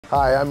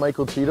Hi, I'm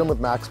Michael Cheatham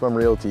with Maximum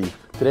Realty.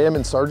 Today I'm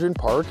in Sargent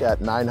Park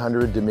at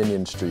 900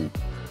 Dominion Street.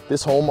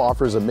 This home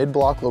offers a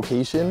mid-block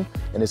location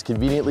and is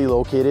conveniently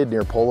located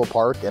near Polo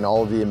Park and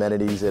all of the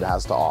amenities it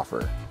has to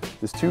offer.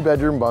 This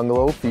 2-bedroom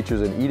bungalow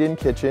features an eat-in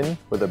kitchen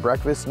with a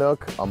breakfast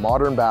nook, a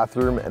modern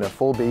bathroom, and a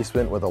full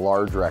basement with a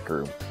large rec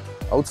room.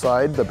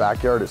 Outside, the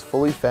backyard is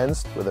fully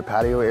fenced with a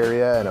patio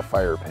area and a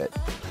fire pit.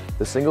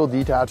 The single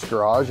detached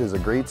garage is a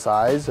great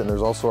size, and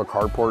there's also a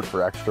carport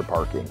for extra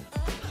parking.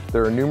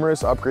 There are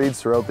numerous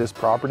upgrades throughout this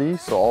property,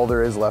 so all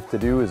there is left to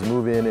do is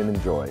move in and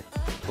enjoy.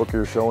 Book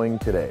your showing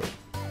today.